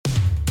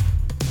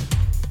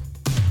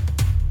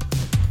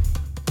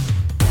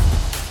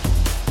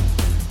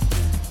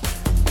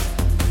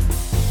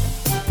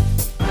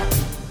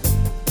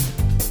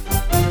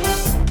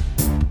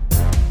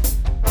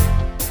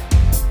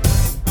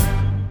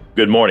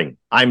Good morning.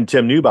 I'm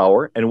Tim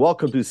Neubauer, and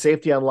welcome to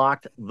Safety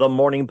Unlocked, the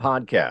morning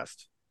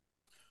podcast.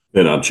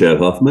 And I'm Chad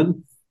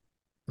Huffman.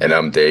 And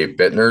I'm Dave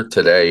Bittner.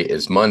 Today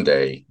is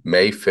Monday,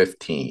 May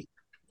 15th,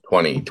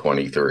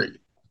 2023.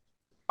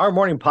 Our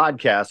morning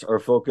podcasts are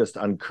focused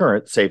on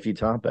current safety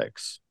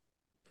topics.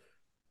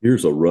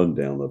 Here's a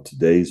rundown of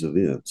today's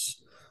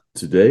events.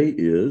 Today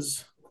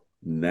is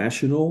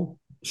National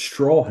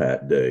Straw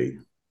Hat Day.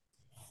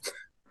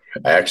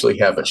 I actually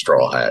have a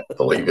straw hat,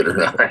 believe it or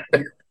not.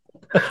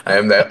 I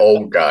am that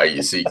old guy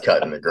you see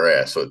cutting the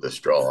grass with the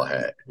straw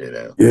hat,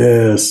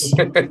 Yes.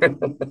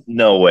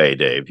 No way,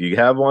 Dave. You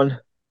have one?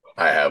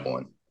 I have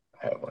one.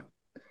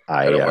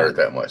 I don't wear it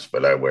that much,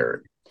 but I wear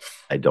it.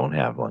 I don't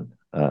have one.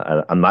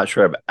 I'm not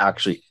sure I've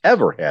actually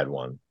ever had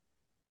one.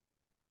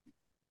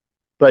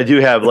 But I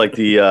do have like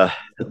the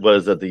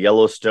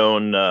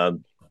Yellowstone.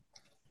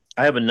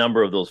 I have a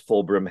number of those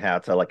full brim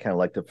hats. I kind of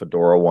like the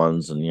fedora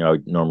ones, and I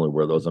normally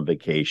wear those on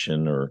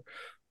vacation or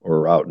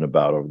out and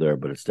about over there.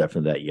 But it's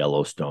definitely that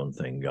Yellowstone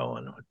thing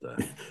going with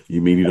the. You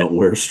mean you don't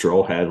wear a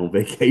straw hat on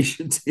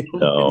vacation, Tim?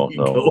 No,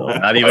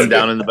 not even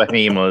down in the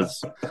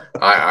Bahamas.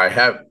 I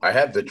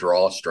have the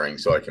drawstring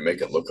so I can make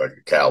it look like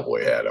a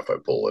cowboy hat if I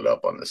pull it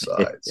up on the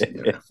sides.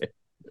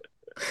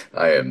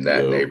 I am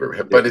that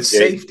neighborhood, but it's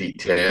safety,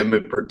 Tim.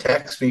 It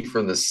protects me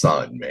from the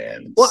sun,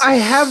 man. Well, I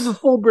have the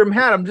full brim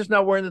hat. I'm just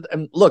not wearing it.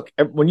 And look,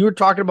 when you were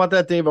talking about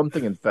that, Dave, I'm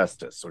thinking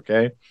Festus,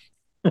 okay?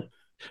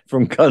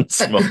 From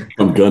Gunsmoke.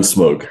 From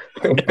Gunsmoke.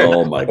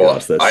 Oh my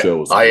gosh, that show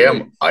was. I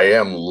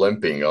am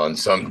limping on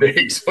some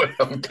days when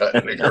I'm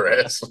cutting the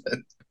grass.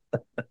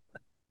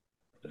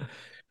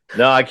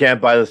 No, I can't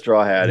buy the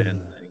straw hat. I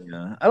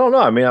don't know.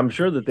 I mean, I'm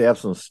sure that they have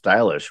some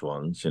stylish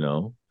ones,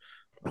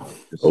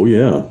 Oh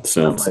yeah,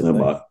 sounds that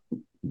might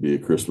be a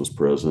Christmas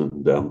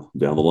present down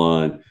the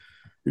line.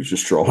 Here's your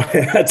straw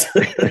hat.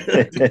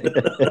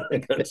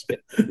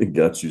 It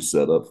got you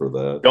set up for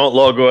that. Don't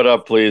logo it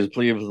up, please.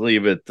 Please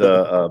leave it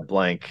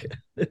blank.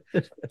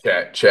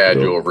 Chad,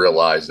 you'll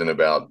realize in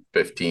about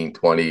 15,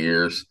 20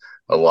 years,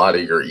 a lot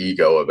of your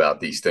ego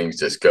about these things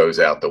just goes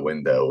out the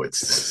window.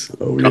 It's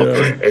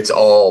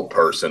all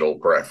personal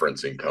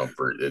preference and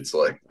comfort. It's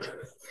like,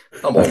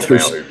 I'm old now,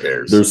 who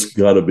cares? There's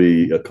got to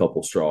be a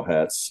couple straw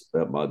hats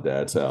at my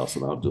dad's house,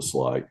 and I'm just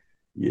like,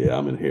 yeah,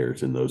 I'm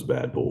inheriting those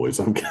bad boys.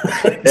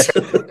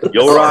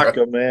 You'll rock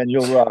them, man.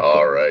 You'll rock them.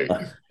 All right.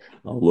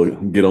 I'll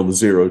get on the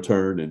zero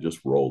turn and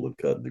just roll and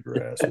cut in the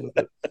grass with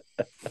it.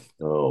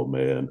 Oh,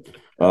 man.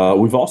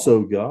 We've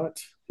also got,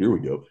 here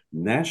we go,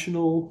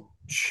 National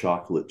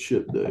Chocolate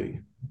Chip Day.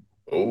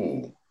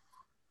 Oh.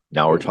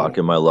 Now we're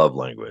talking my love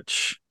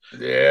language.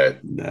 Yeah.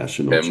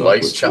 National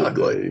Chocolate Chip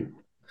Day.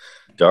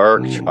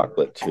 Dark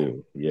chocolate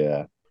too.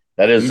 Yeah,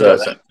 that is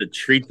the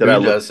treat that I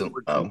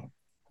love.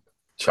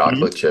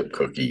 Chocolate chip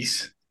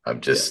cookies.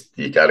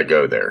 You got to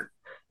go there.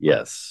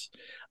 Yes,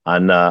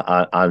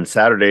 on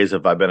Saturdays,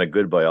 if I've been a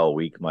good boy all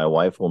week, my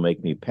wife will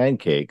make me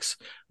pancakes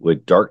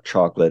with dark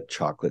chocolate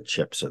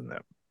chips in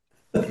them.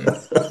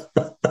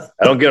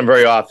 I don't get them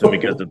very often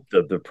because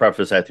the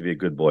preface had to be a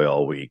good boy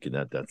all week,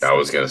 and that's. I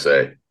was gonna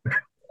say.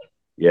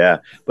 Yeah,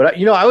 but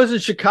I was in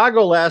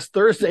Chicago last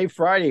Thursday,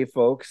 Friday,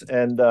 folks,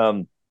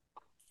 and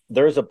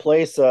there's a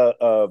place.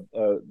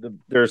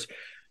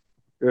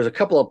 There's a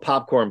couple of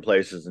popcorn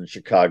places in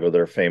Chicago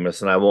that are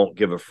famous, and I won't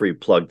give a free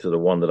plug to the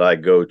one that I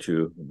go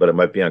to, but it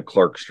might be on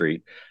Clark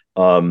Street.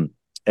 And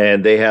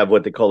they have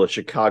what they call the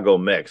Chicago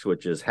mix,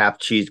 which is half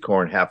cheese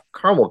corn, half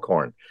caramel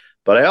corn.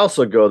 But I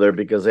also go there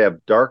because they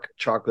have dark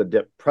chocolate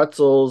dipped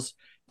pretzels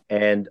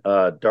and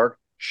dark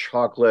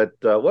chocolate.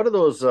 What are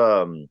those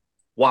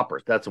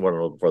Whoppers? That's what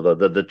I'm looking for.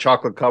 The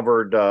chocolate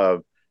covered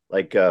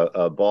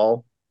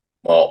ball.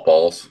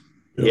 Balls.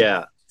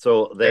 Yeah.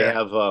 So they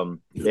have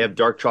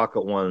dark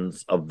chocolate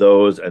ones of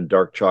those and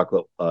dark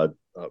chocolate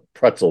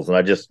pretzels. And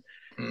I just,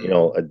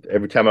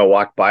 every time I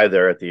walk by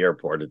there at the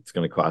airport, it's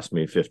going to cost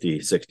me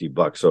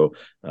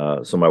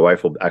 $50-$60. So my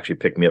wife will actually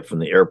pick me up from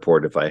the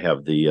airport if I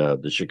have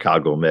the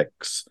Chicago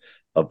mix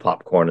of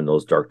popcorn and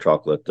those dark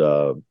chocolate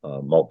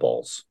malt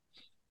balls.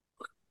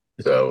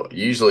 So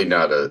usually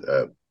not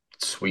a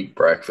sweet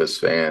breakfast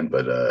fan,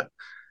 but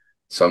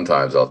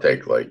sometimes I'll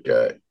take like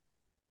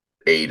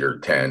 8 or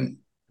 10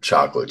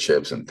 chocolate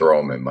chips and throw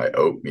them in my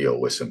oatmeal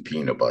with some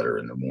peanut butter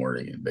in the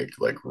morning and make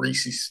like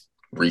Reese's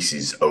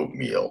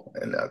oatmeal.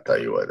 And I'll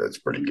tell you what, that's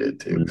pretty good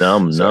too.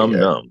 Num.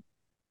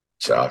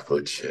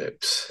 Chocolate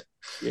chips.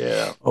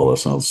 Yeah. Oh,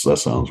 that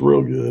sounds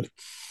real good.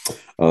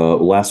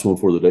 Last one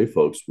for the day,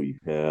 folks.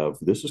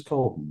 This is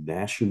called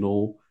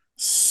National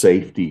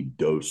Safety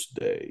Dose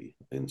Day.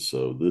 And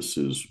so this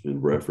is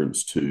in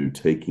reference to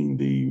taking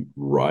the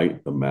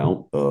right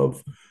amount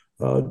of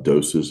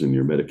doses in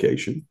your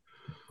medication.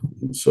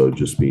 And so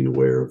just being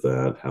aware of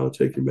that, how to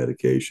take your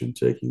medication,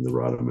 taking the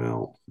right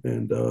amount,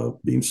 and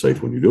being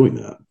safe when you're doing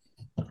that.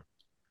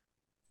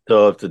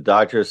 So if the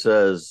doctor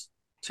says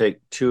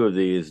take 2 of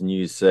these and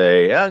you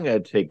say, I'm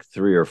going to take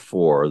 3 or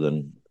 4,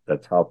 then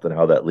that's often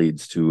how that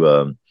leads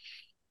to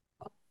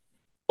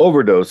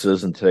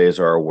overdoses. And today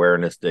is our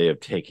awareness day of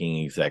taking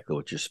exactly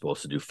what you're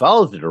supposed to do.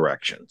 Follow the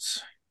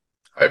directions.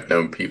 I've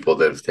known people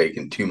that have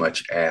taken too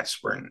much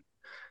aspirin,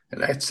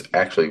 and that's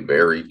actually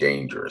very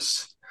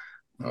dangerous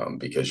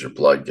because your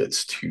blood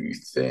gets too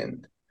thin,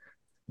 And it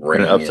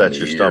ringing in upsets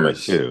the your stomach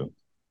ears. too.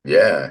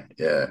 Yeah,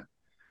 yeah.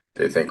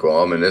 They think,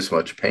 well, I'm in this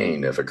much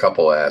pain. If a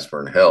couple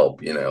aspirin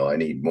help, I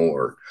need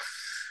more.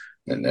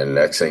 And then the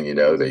next thing you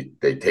know,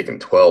 they taken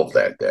 12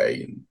 that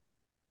day, and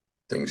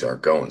things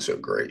aren't going so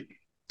great.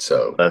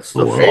 So That's Oh,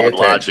 the well. pay flawed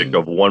logic attention.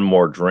 of one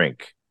more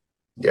drink.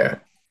 Yeah.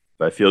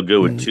 If I feel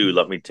good with two, Mm.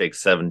 let me take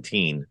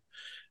 17.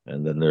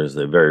 And then there's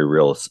the very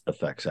real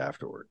effects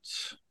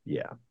afterwards.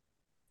 Yeah.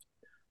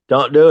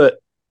 Don't do it.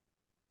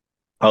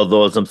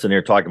 Although, as I'm sitting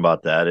here talking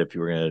about that, if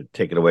you were going to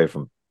take it away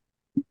from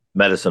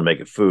medicine,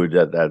 make it food,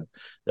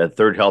 that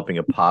third helping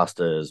of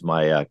pasta is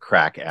my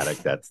crack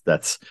addict.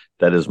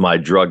 That is my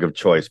drug of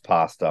choice.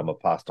 Pasta. I'm a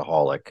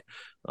pastaholic.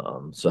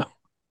 So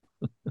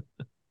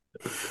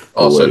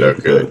Also, no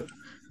good.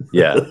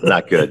 yeah,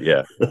 not good.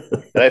 Yeah.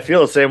 And I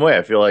feel the same way.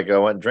 I feel like I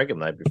went drinking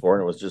the night before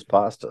and it was just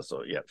pasta.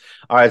 So yeah.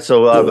 All right.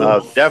 So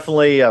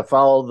definitely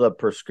follow the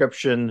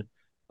prescription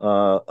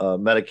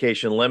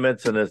medication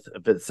limits, and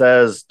if it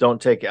says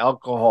don't take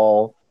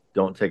alcohol,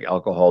 don't take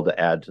alcohol to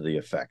add to the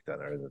effect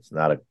on it. It's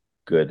not a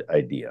good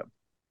idea.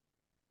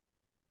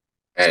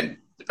 And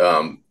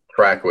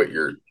track what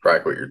you're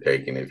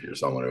taking if you're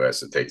someone who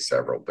has to take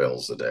several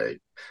pills a day.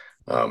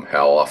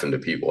 How often do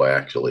people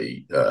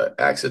actually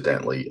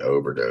accidentally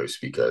overdose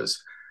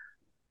because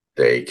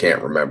they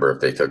can't remember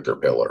if they took their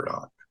pill or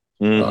not?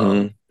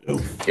 Mm-hmm.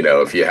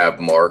 If you have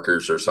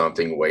markers or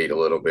something, wait a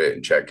little bit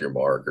and check your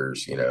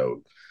markers.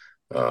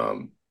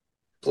 Um,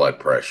 blood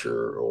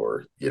pressure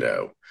or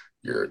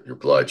your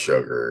blood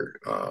sugar,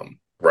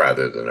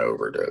 rather than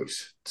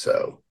overdose.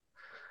 So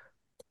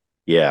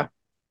Yeah.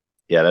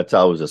 Yeah, that's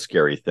always a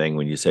scary thing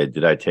when you say,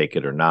 did I take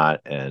it or not?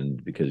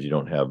 And because you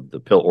don't have the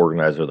pill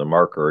organizer, the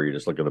marker, you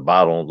just look at the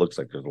bottle, and it looks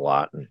like there's a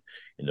lot, and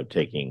end up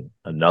taking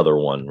another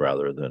one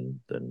rather than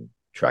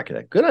tracking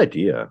it. Good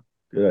idea.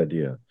 Good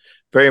idea.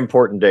 Very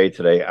important day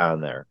today on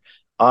there.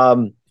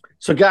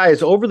 So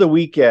guys, over the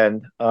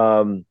weekend,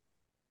 I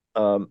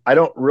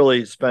don't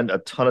really spend a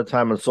ton of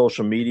time on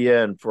social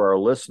media, and for our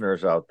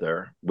listeners out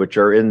there, which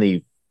are in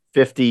the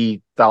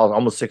 50,000,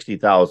 almost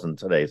 60,000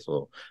 today.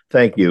 So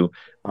thank you.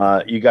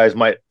 You guys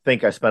might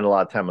think I spend a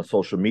lot of time on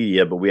social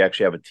media, but we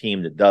actually have a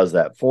team that does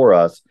that for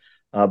us.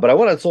 But I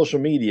went on social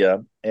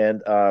media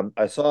and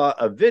I saw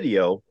a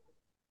video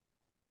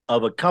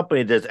of a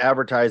company that's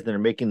advertising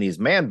and making these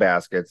man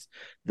baskets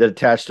that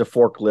attach to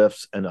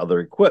forklifts and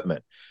other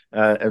equipment.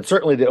 And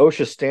certainly the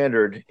OSHA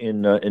standard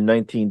in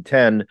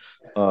 1910,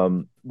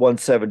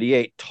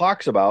 178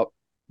 talks about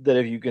that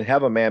if you can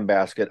have a man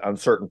basket on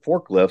certain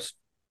forklifts,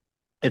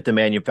 if the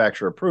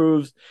manufacturer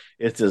approves,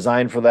 it's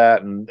designed for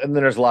that. And then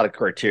there's a lot of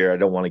criteria I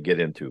don't want to get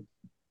into.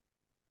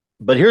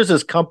 But here's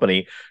this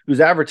company who's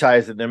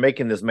advertised that they're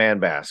making this man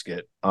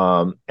basket.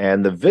 And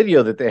the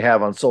video that they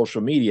have on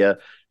social media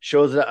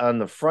shows it on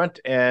the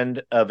front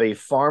end of a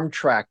farm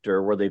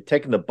tractor where they've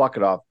taken the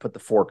bucket off, put the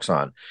forks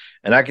on.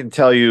 And I can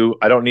tell you,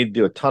 I don't need to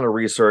do a ton of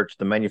research.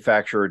 The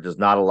manufacturer does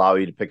not allow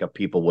you to pick up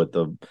people with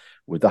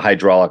the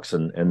hydraulics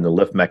and the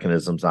lift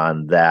mechanisms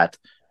on that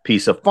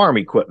piece of farm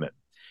equipment.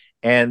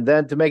 And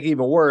then to make it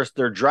even worse,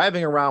 they're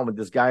driving around with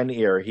this guy in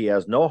the air. He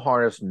has no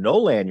harness, no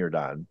lanyard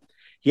on.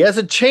 He has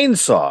a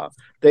chainsaw.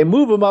 They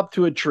move him up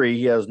to a tree.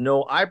 He has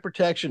no eye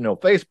protection, no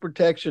face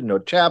protection, no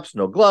chaps,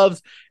 no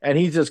gloves. And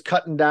he's just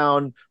cutting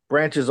down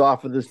branches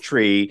off of this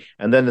tree.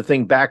 And then the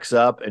thing backs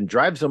up and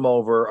drives him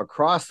over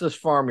across this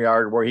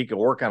farmyard where he can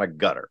work on a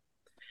gutter.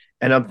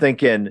 And I'm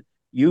thinking,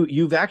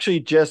 you've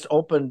actually just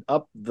opened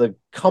up the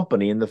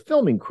company and the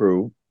filming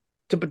crew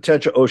to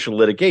potential OSHA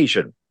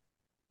litigation.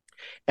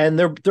 And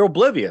they're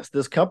oblivious.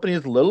 This company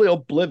is literally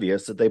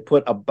oblivious that they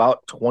put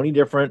about 20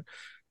 different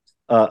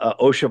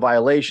OSHA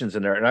violations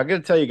in there. And I'm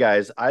going to tell you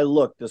guys, I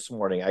looked this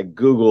morning, I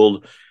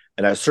Googled,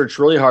 and I searched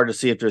really hard to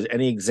see if there's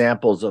any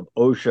examples of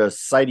OSHA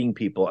citing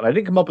people. And I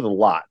didn't come up with a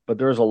lot, but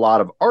there's a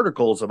lot of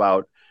articles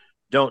about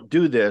don't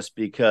do this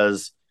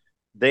because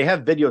they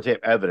have videotape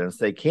evidence.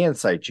 They can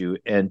cite you.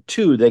 And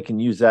two, they can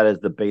use that as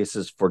the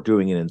basis for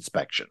doing an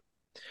inspection.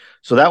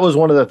 So that was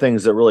one of the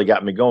things that really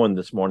got me going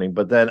this morning.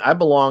 But then I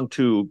belong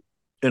to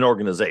an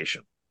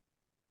organization.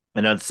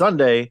 And on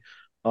Sunday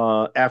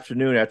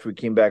afternoon, after we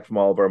came back from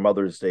all of our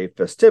Mother's Day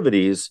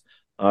festivities,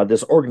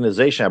 this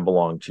organization I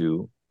belong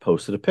to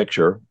posted a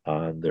picture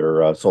on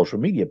their social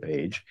media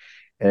page.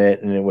 And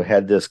it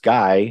had this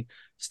guy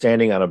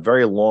standing on a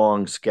very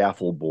long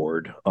scaffold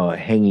board,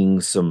 hanging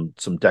some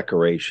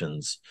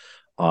decorations.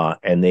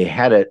 And they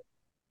had it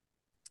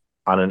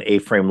on an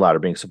A-frame ladder,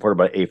 being supported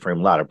by an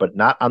A-frame ladder, but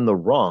not on the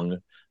rung,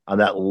 on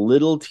that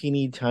little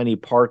teeny tiny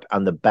part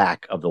on the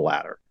back of the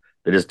ladder.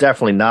 It is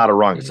definitely not a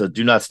rung. It says,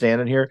 do not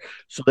stand in here.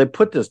 So they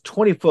put this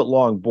 20-foot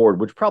long board,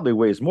 which probably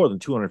weighs more than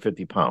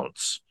 250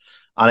 pounds,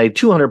 on a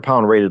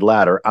 200-pound rated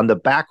ladder on the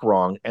back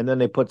rung, and then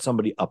they put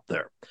somebody up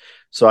there.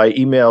 So I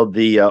emailed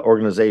the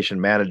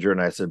organization manager,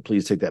 and I said,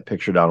 please take that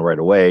picture down right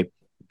away.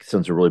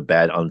 Since a really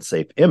bad,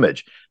 unsafe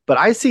image. But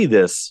I see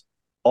this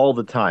all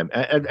the time.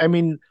 I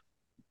mean,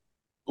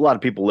 lot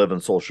of people live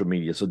on social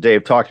media. So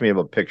Dave, talk to me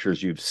about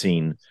pictures you've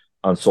seen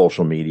on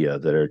social media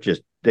that are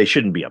just, they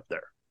shouldn't be up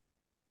there.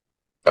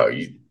 Oh,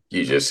 you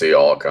just see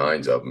all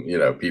kinds of them,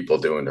 people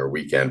doing their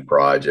weekend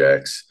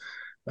projects,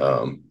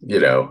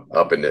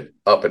 up in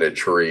a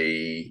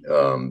tree,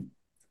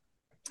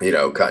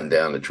 cutting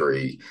down the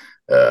tree.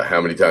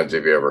 How many times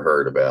have you ever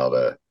heard about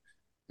a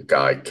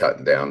guy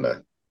cutting down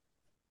the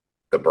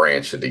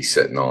branch that he's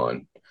sitting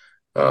on?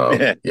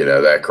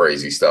 That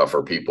crazy stuff,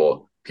 or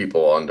people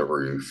on the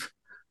roof.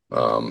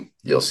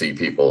 You'll see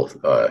people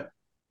a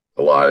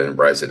lot in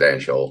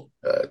residential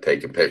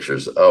taking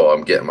pictures. Oh,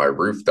 I'm getting my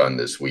roof done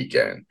this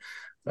weekend,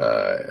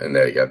 and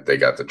they got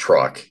the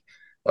truck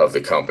of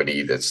the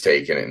company that's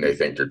taking it, and they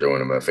think they're doing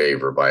them a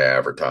favor by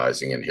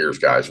advertising. And here's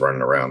guys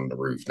running around on the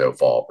roof, no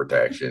fall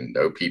protection,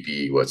 no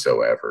PPE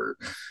whatsoever.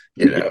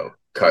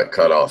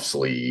 Cut off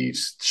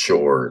sleeves,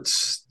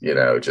 shorts.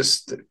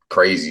 Just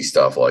crazy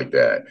stuff like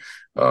that.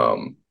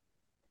 And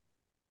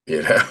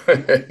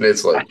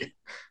it's like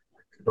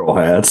throw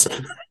hats.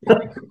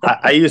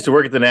 I used to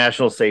work at the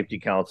National Safety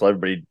Council.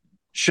 Everybody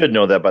should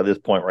know that by this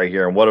point right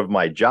here. And one of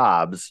my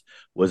jobs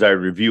was I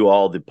review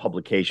all the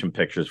publication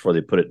pictures before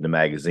they put it in the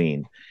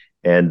magazine.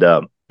 And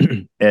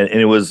and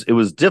it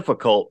was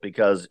difficult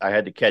because I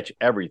had to catch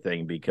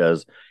everything,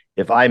 because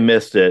if I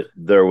missed it,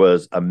 there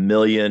was a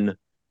million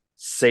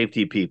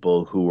safety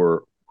people who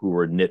were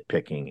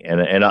nitpicking.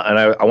 And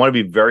I want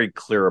to be very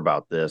clear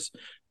about this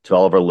to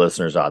all of our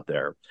listeners out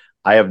there.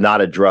 I have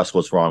not addressed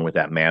what's wrong with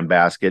that man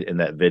basket in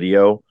that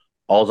video.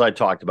 All I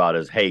talked about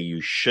is, hey,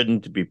 you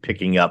shouldn't be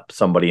picking up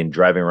somebody and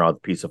driving around with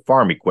a piece of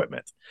farm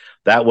equipment.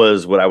 That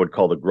was what I would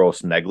call the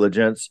gross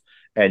negligence,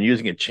 and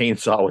using a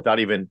chainsaw without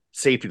even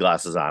safety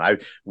glasses on.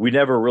 We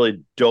never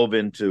really dove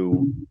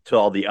into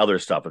all the other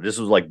stuff. This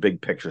was like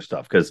big picture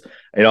stuff, because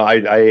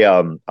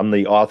I'm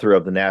the author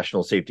of the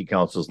National Safety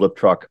Council's Lift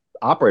Truck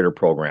Operator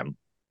Program,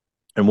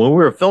 and when we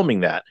were filming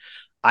that,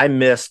 I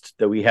missed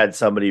that we had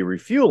somebody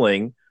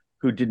refueling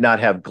who did not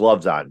have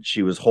gloves on.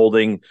 She was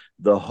holding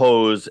the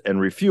hose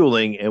and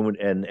refueling,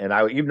 and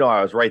I, even though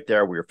I was right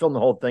there, we were filming the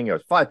whole thing. I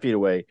was 5 feet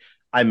away.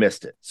 I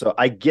missed it. So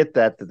I get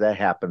that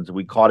happens.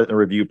 We caught it in the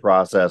review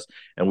process,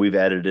 and we've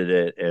edited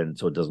it, and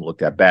so it doesn't look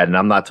that bad. And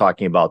I'm not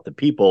talking about the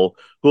people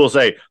who will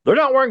say they're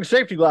not wearing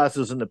safety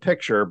glasses in the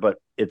picture, but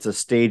it's a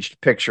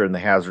staged picture and the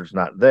hazard's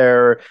not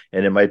there,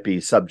 and it might be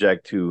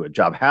subject to a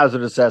job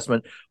hazard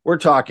assessment. We're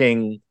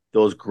talking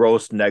those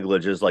gross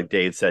negligence, like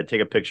Dave said.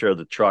 Take a picture of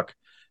the truck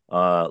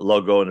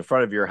logo in the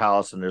front of your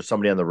house, and there's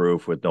somebody on the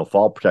roof with no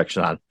fall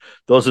protection on.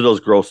 Those are those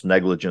gross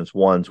negligence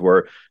ones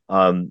where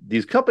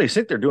these companies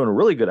think they're doing a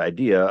really good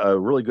idea, a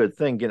really good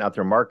thing, getting out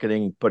there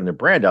marketing, putting their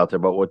brand out there,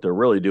 but what they're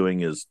really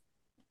doing is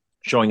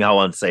showing how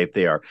unsafe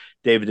they are.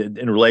 David,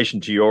 in relation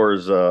to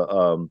yours,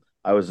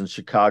 I was in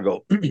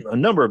Chicago a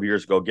number of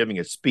years ago giving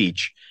a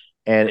speech,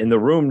 and in the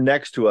room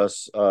next to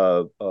us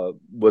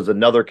was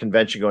another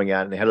convention going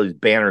on, and they had all these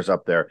banners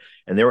up there,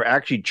 and they were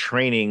actually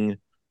training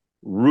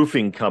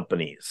roofing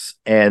companies,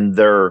 and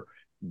their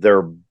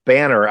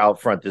banner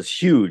out front,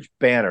 this huge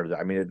banner.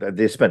 I mean,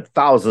 they spent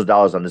thousands of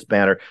dollars on this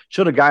banner.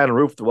 Showed a guy on the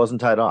roof that wasn't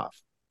tied off.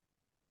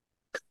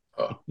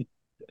 Oh.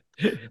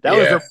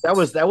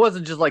 That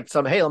wasn't just like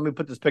some, hey, let me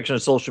put this picture on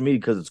social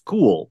media because it's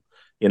cool.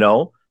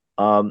 That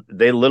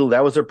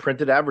was their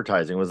printed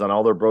advertising. It was on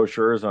all their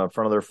brochures, and on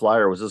front of their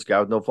flyer was this guy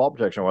with no fall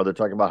protection, while they're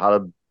talking about how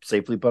to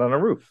safely put on a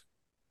roof.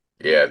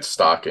 Yeah, it's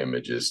stock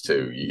images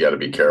too. You got to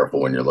be careful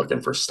when you're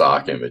looking for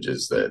stock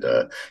images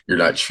that you're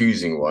not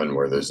choosing one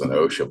where there's an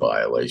OSHA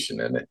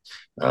violation in it.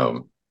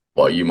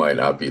 While you might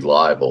not be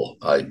liable,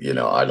 I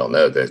don't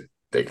know that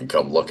they can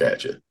come look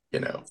at you.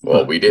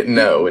 Well, we didn't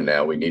know, and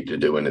now we need to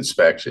do an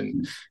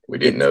inspection. We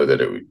didn't know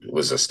that it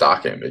was a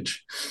stock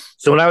image.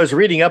 So when I was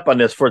reading up on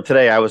this for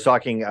today, I was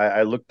talking.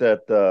 I looked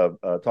at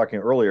talking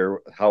earlier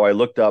how I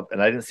looked up, and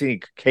I didn't see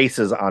any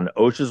cases on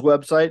OSHA's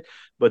website,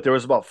 but there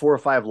was about 4 or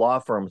 5 law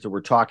firms that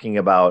were talking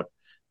about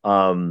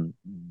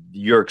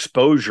your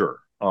exposure,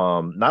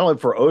 not only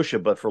for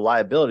OSHA but for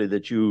liability,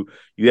 that you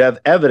have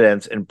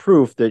evidence and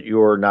proof that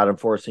you're not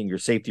enforcing your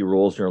safety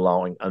rules and you're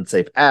allowing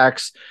unsafe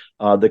acts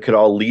that could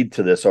all lead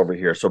to this over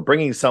here. So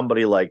bringing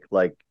somebody like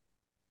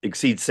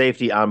Exceed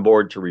Safety on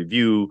board to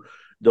review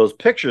those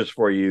pictures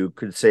for you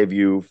could save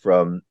you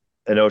from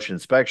an OSHA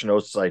inspection,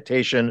 OSHA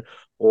citation,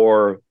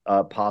 or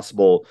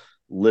possible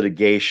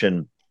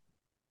litigation,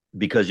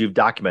 because you've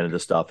documented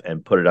this stuff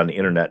and put it on the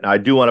internet. Now, I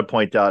do want to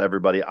point out,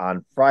 everybody,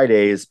 on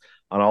Fridays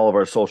on all of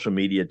our social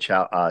media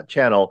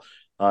channel,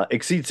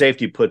 Exceed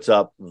Safety puts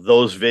up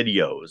those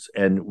videos,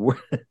 and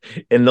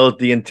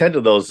the intent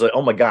of those,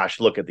 oh my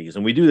gosh, look at these.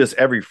 And we do this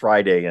every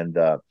Friday, and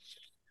a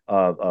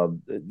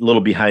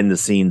little behind the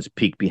scenes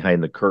peek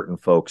behind the curtain,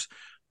 folks.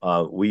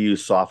 We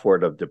use software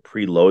to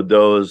preload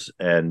those,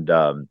 and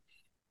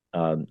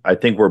I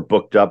think we're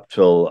booked up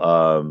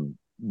till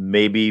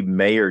maybe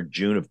May or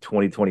June of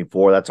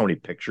 2024. That's how many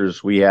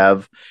pictures we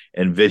have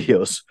and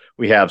videos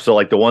we have. So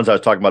like the ones I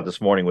was talking about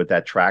this morning with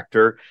that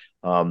tractor,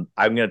 I'm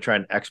going to try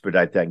and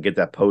expedite that and get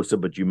that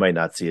posted, but you might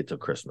not see it till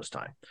Christmas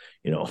time,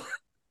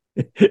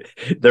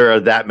 there are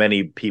that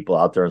many people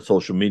out there on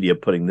social media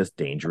putting this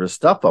dangerous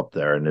stuff up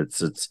there, and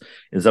it's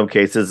in some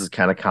cases it's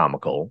kind of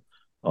comical.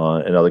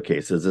 In other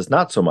cases, it's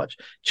not so much.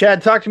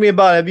 Chad, talk to me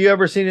about, have you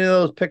ever seen any of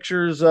those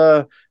pictures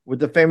with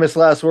the famous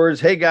last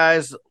words, "Hey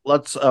guys,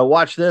 let's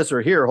watch this,"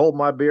 or "Here, hold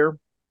my beer"?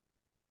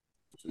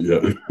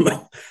 Yeah,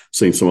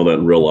 seen some of that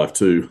in real life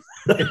too.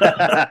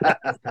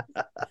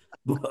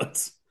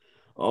 But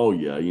oh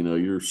yeah,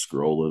 you're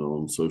scrolling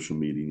on social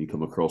media and you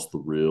come across the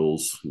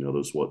reels,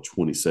 those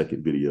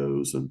 20-second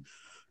videos, and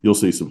you'll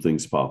see some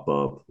things pop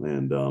up.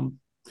 And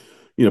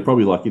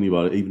probably like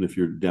anybody, even if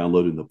you're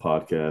downloading the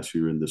podcast,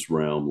 you're in this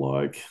realm,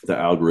 like the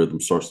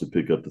algorithm starts to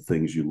pick up the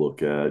things you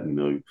look at,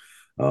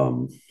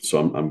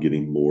 so I'm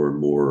getting more and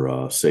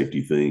more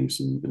safety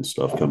things and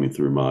stuff coming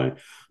through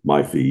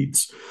my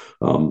feeds.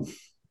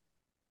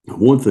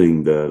 One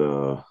thing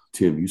that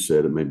Tim, you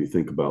said, it made me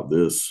think about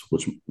this,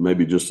 which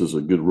maybe just as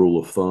a good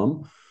rule of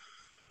thumb,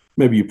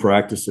 maybe you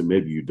practice it,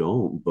 maybe you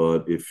don't,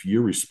 but if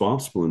you're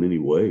responsible in any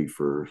way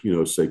for,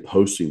 say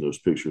posting those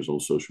pictures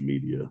on social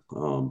media,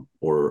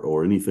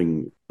 or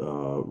anything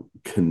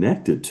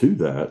connected to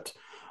that,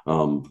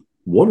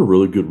 what a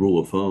really good rule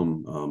of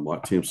thumb.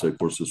 Like Tim said, of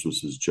course, this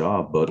was his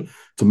job, but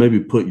to maybe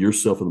put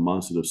yourself in the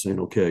mindset of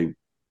saying, okay,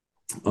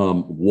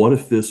 what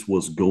if this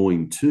was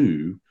going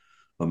to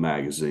a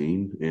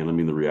magazine? And I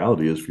mean, the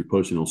reality is, if you're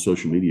posting on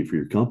social media for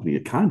your company,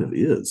 it kind of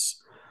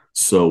is.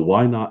 So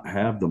why not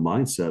have the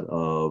mindset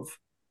of,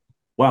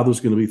 wow, there's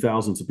going to be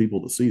thousands of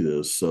people to see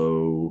this,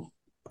 so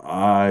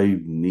I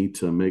need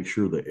to make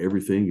sure that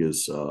everything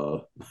is,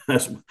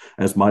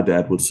 as my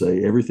dad would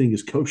say, everything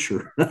is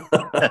kosher.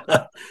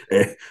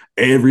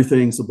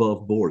 Everything's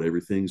above board.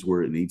 Everything's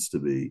where it needs to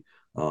be.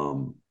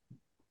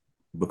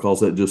 Because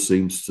that just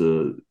seems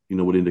to,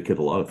 would indicate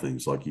a lot of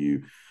things. Like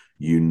you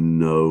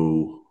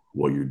know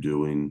what you're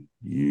doing.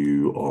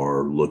 You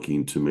are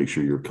looking to make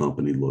sure your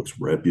company looks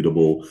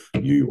reputable.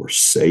 You are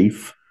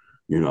safe.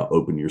 You're not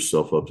opening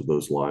yourself up to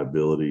those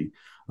liability.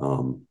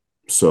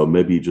 So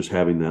maybe just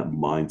having that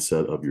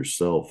mindset of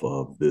yourself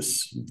of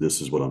this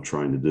is what I'm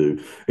trying to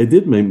do. It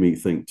did make me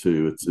think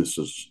too. It's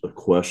just a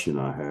question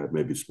I had.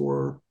 Maybe it's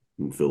more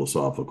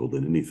philosophical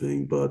than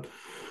anything, but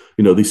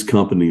these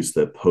companies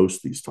that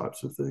post these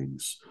types of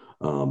things,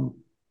 what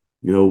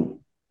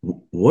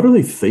are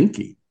they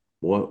thinking?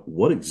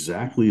 What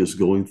exactly is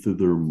going through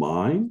their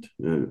mind?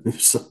 And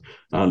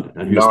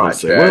not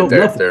say, well,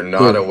 they're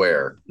not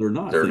aware. They're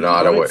not. They're thinking,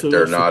 not right? aware. So they're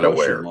that's not the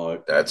question, aware.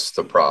 like, that's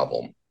the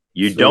problem.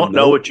 You don't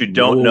know what you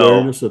don't know.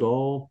 Awareness at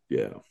all.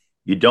 Yeah.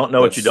 You don't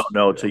know what you don't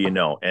know till you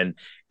know. And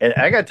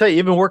I got to tell you,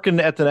 even working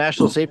at the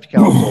National Safety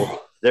Council,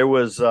 there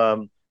was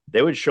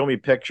they would show me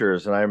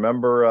pictures, and I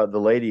remember the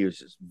lady, who's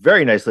this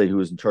very nice lady who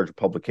was in charge of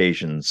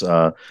publications,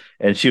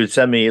 and she would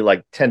send me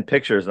like 10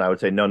 pictures, and I would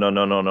say no,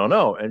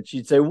 and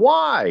she'd say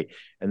why,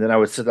 and then I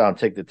would sit down and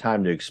take the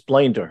time to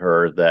explain to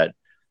her that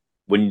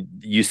when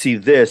you see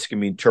this, it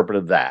can be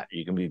interpreted that.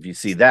 If you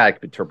see that, it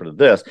can be interpreted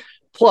this.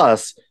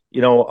 Plus,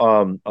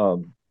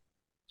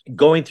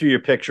 going through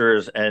your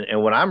pictures,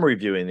 and when I'm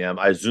reviewing them,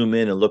 I zoom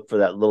in and look for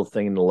that little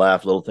thing in the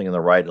left, little thing in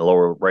the right, in the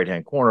lower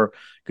right-hand corner.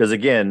 Because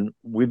again,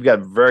 we've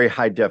got very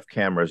high def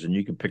cameras, and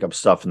you can pick up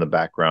stuff in the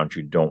background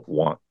you don't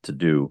want to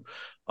do.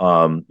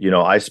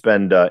 I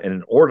spend an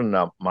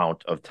inordinate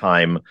amount of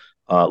time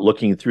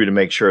looking through to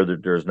make sure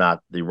that there's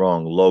not the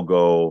wrong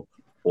logo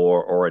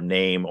or a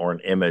name or an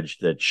image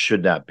that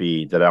should not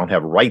be, that I don't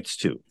have rights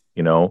to.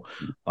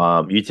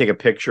 You take a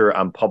picture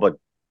on public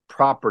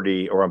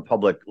property or on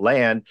public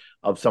land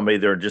of somebody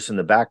they're just in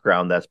the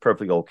background, that's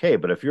perfectly okay.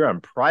 But if you're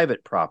on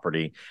private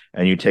property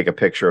and you take a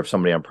picture of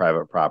somebody on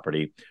private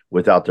property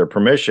without their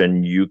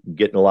permission, you can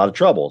get in a lot of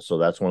trouble. So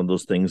that's one of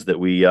those things that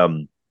we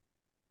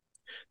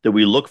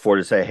look for,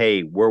 to say,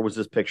 hey, where was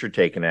this picture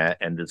taken at,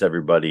 and does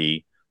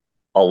everybody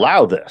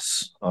allow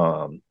this?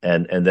 And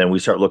then we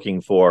start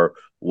looking for,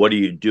 what are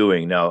you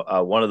doing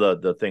now? One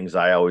of the things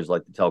I always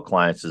like to tell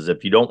clients is,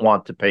 if you don't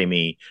want to pay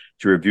me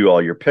to review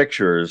all your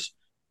pictures,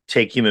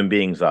 take human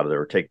beings out of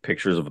there. Take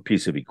pictures of a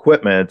piece of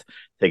equipment,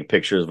 take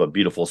pictures of a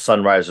beautiful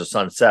sunrise or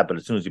sunset. But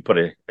as soon as you put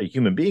a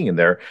human being in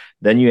there,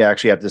 then you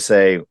actually have to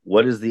say,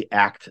 what is the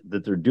act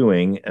that they're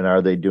doing, and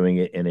are they doing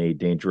it in a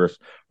dangerous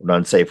or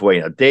unsafe way?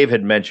 Now, Dave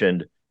had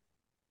mentioned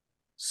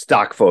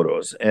stock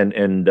photos,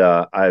 and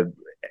I,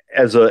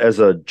 as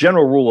a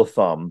general rule of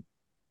thumb,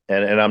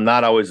 and I'm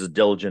not always as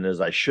diligent as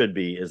I should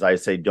be, as I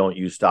say, don't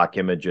use stock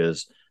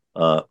images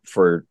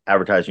for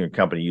advertising your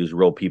company. Use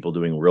real people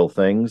doing real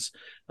things.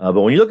 But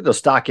when you look at the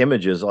stock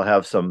images, I'll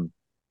have some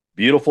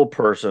beautiful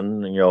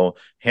person,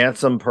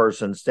 handsome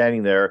person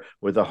standing there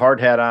with a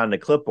hard hat on and a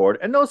clipboard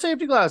and no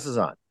safety glasses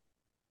on.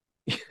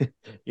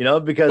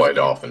 Because quite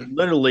often,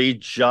 literally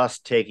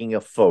just taking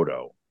a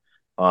photo.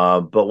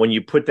 But when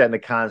you put that in the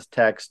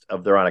context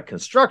of they're on a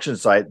construction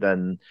site,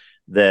 then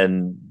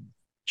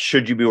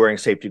should you be wearing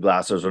safety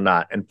glasses or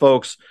not? And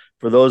folks,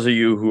 for those of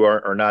you who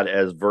are not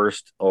as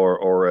versed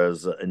or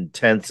as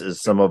intense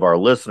as some of our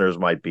listeners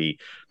might be,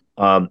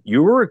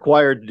 you were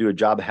required to do a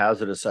job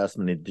hazard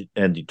assessment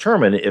and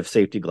determine if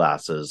safety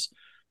glasses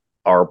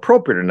are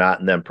appropriate or not,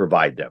 and then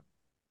provide them.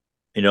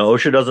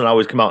 OSHA doesn't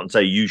always come out and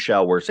say you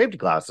shall wear safety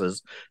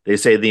glasses. They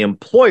say the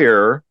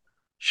employer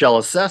shall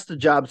assess the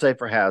job site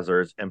for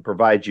hazards and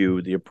provide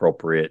you the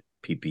appropriate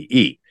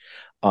PPE.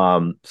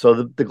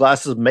 So the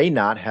glasses may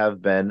not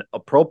have been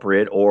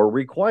appropriate or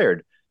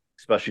required,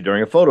 especially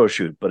during a photo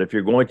shoot. But if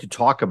you're going to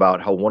talk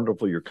about how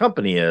wonderful your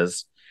company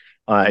is,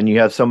 and you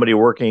have somebody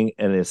working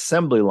in an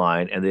assembly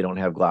line and they don't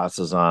have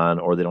glasses on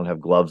or they don't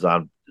have gloves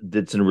on,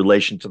 that's in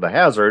relation to the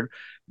hazard,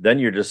 then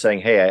you're just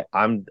saying, hey,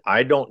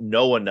 I don't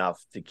know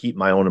enough to keep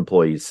my own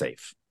employees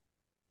safe.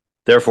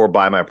 Therefore,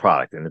 buy my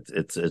product. And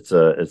it's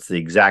the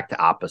exact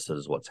opposite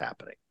is what's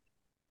happening.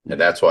 And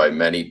that's why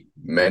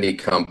many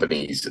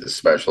companies,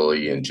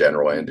 especially in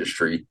general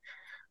industry,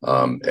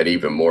 and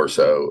even more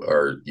so,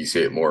 or you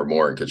see it more and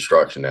more in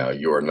construction now,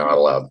 you are not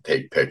allowed to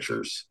take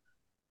pictures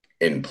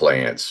in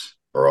plants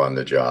or on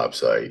the job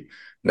site.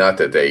 Not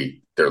that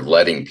they're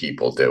letting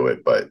people do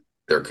it, but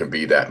there can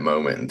be that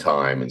moment in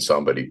time and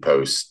somebody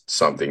posts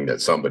something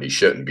that somebody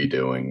shouldn't be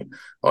doing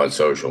on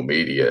social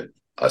media.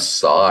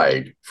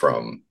 Aside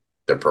from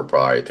the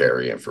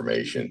proprietary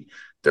information,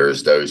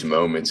 there's those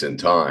moments in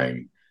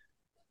time,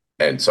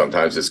 and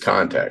sometimes it's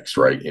context,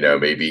 right?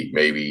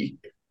 Maybe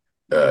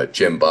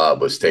Jim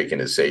Bob was taking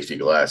his safety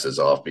glasses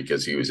off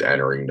because he was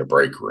entering the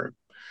break room,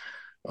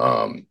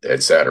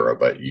 et cetera.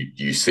 But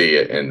you see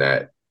it in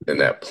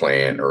that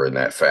plant or in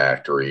that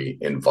factory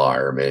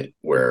environment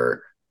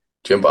where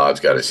Jim Bob's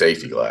got his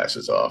safety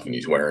glasses off and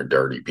he's wearing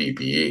dirty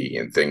PPE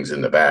and things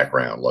in the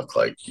background look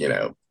like,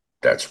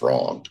 that's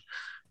wrong.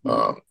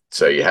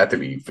 So you have to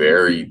be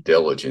very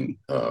diligent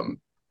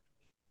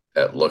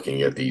at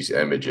looking at these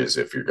images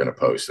if you're going to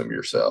post them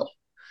yourself.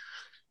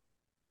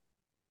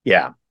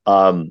 Yeah.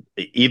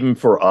 Even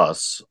for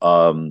us,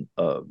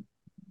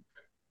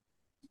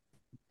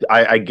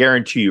 I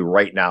guarantee you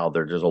right now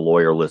there's a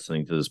lawyer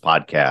listening to this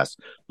podcast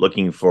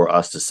looking for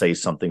us to say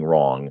something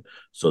wrong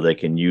so they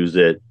can use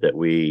it that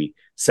we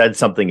said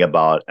something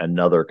about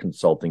another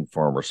consulting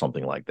firm or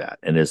something like that.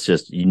 And it's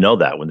just,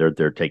 that when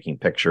they're taking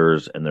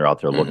pictures and they're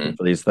out there looking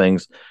for these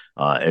things,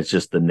 it's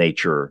just the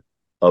nature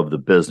of the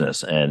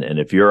business. And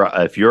if you're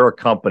a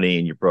company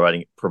and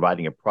you're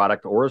providing a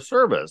product or a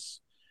service,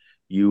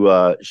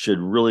 you should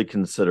really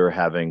consider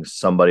having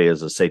somebody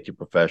as a safety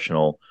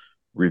professional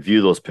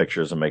review those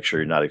pictures and make sure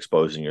you're not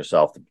exposing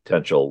yourself to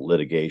potential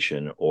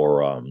litigation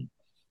or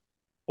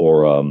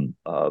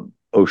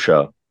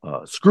OSHA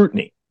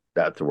scrutiny.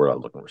 That's the word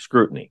I'm looking for,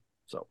 scrutiny.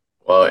 So,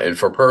 well, and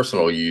for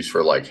personal use,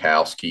 for like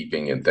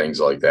housekeeping and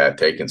things like that,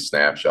 taking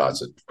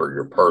snapshots for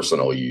your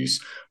personal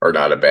use are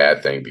not a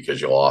bad thing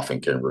because you often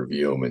can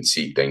review them and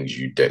see things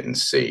you didn't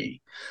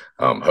see.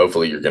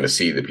 Hopefully, you're going to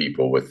see the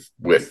people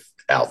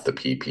without the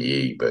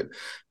PPE, but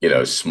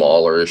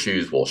smaller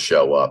issues will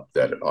show up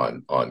that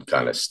on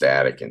kind of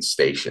static and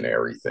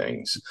stationary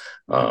things.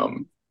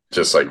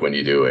 Just like when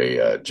you do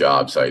a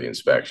job site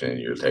inspection and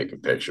you're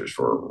taking pictures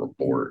for a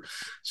report,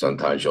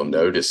 sometimes you'll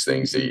notice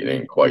things that you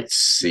didn't quite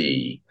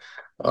see.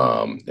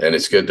 And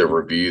it's good to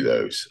review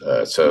those.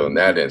 So in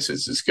that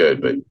instance, it's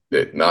good,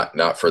 but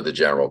not for the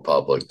general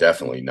public,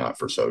 definitely not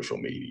for social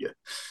media.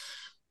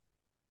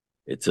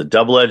 It's a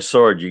double-edged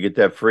sword. You get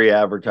that free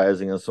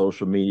advertising on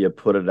social media,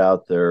 put it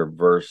out there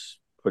versus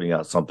putting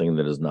out something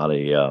that is not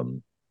a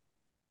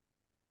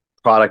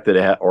product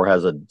that or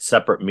has a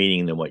separate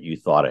meaning than what you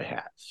thought it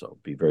had. So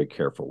be very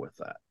careful with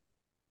that.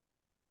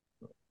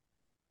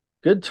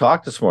 Good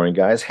talk this morning,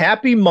 guys.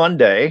 Happy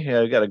Monday.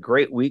 We got a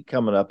great week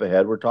coming up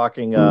ahead. We're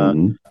talking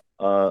we're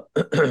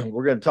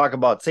going to talk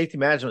about safety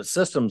management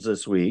systems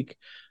this week.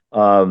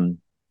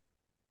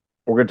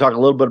 We're going to talk a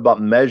little bit about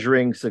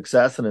measuring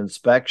success and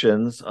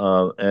inspections.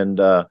 And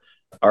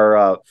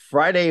our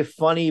Friday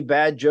funny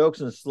bad jokes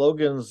and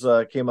slogans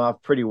came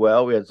off pretty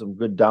well. We had some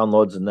good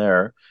downloads in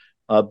there.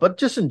 But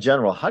just in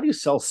general, how do you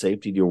sell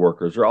safety to your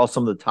workers? Are all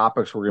some of the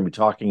topics we're going to be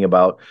talking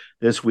about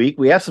this week.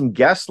 We have some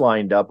guests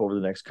lined up over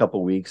the next couple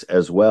of weeks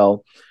as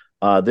well.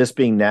 This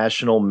being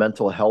National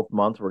Mental Health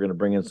Month, we're going to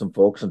bring in some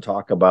folks and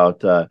talk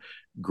about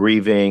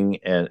grieving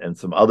and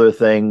some other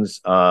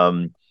things.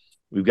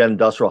 We've got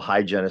industrial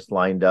hygienists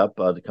lined up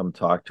to come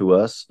talk to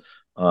us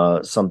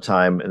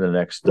sometime in the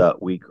next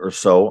week or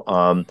so.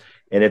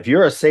 And if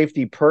you're a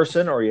safety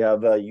person or you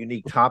have a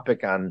unique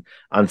topic on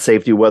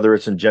safety, whether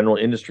it's in general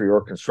industry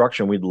or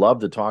construction, we'd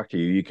love to talk to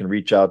you. You can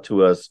reach out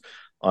to us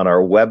on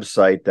our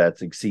website.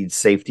 That's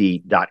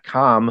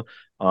exceedsafety.com.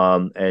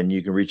 And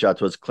you can reach out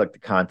to us, click the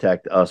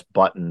contact us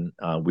button.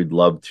 We'd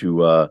love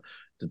to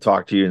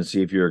talk to you and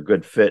see if you're a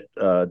good fit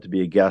to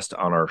be a guest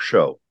on our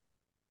show.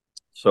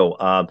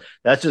 So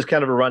that's just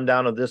kind of a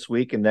rundown of this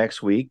week and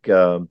next week.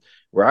 I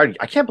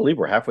can't believe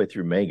we're halfway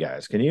through May,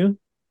 guys. Can you?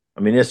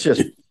 I mean, it's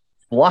just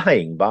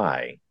flying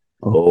by.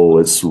 Oh,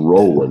 it's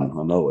rolling.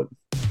 I know it.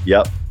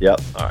 Yep.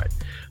 All right.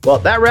 Well,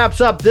 that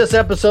wraps up this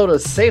episode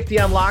of Safety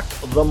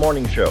Unlocked, the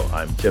morning show.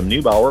 I'm Tim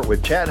Neubauer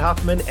with Chad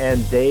Huffman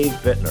and Dave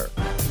Bittner.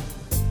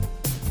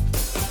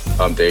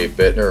 I'm Dave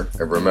Bittner,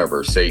 and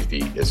remember,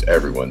 safety is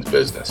everyone's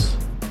business.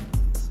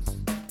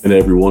 And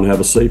everyone have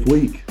a safe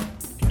week.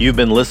 You've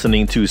been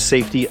listening to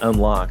Safety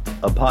Unlocked,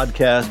 a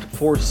podcast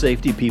for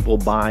safety people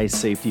by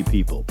safety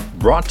people.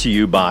 Brought to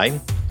you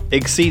by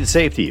Exceed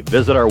Safety.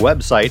 Visit our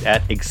website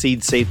at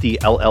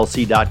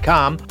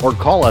exceedsafetyllc.com or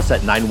call us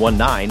at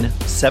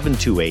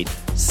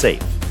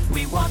 919-728-SAFE.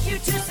 We want you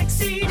to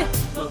succeed.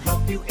 We'll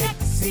help you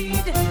exceed.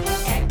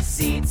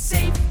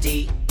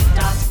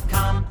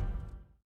 ExceedSafety.com.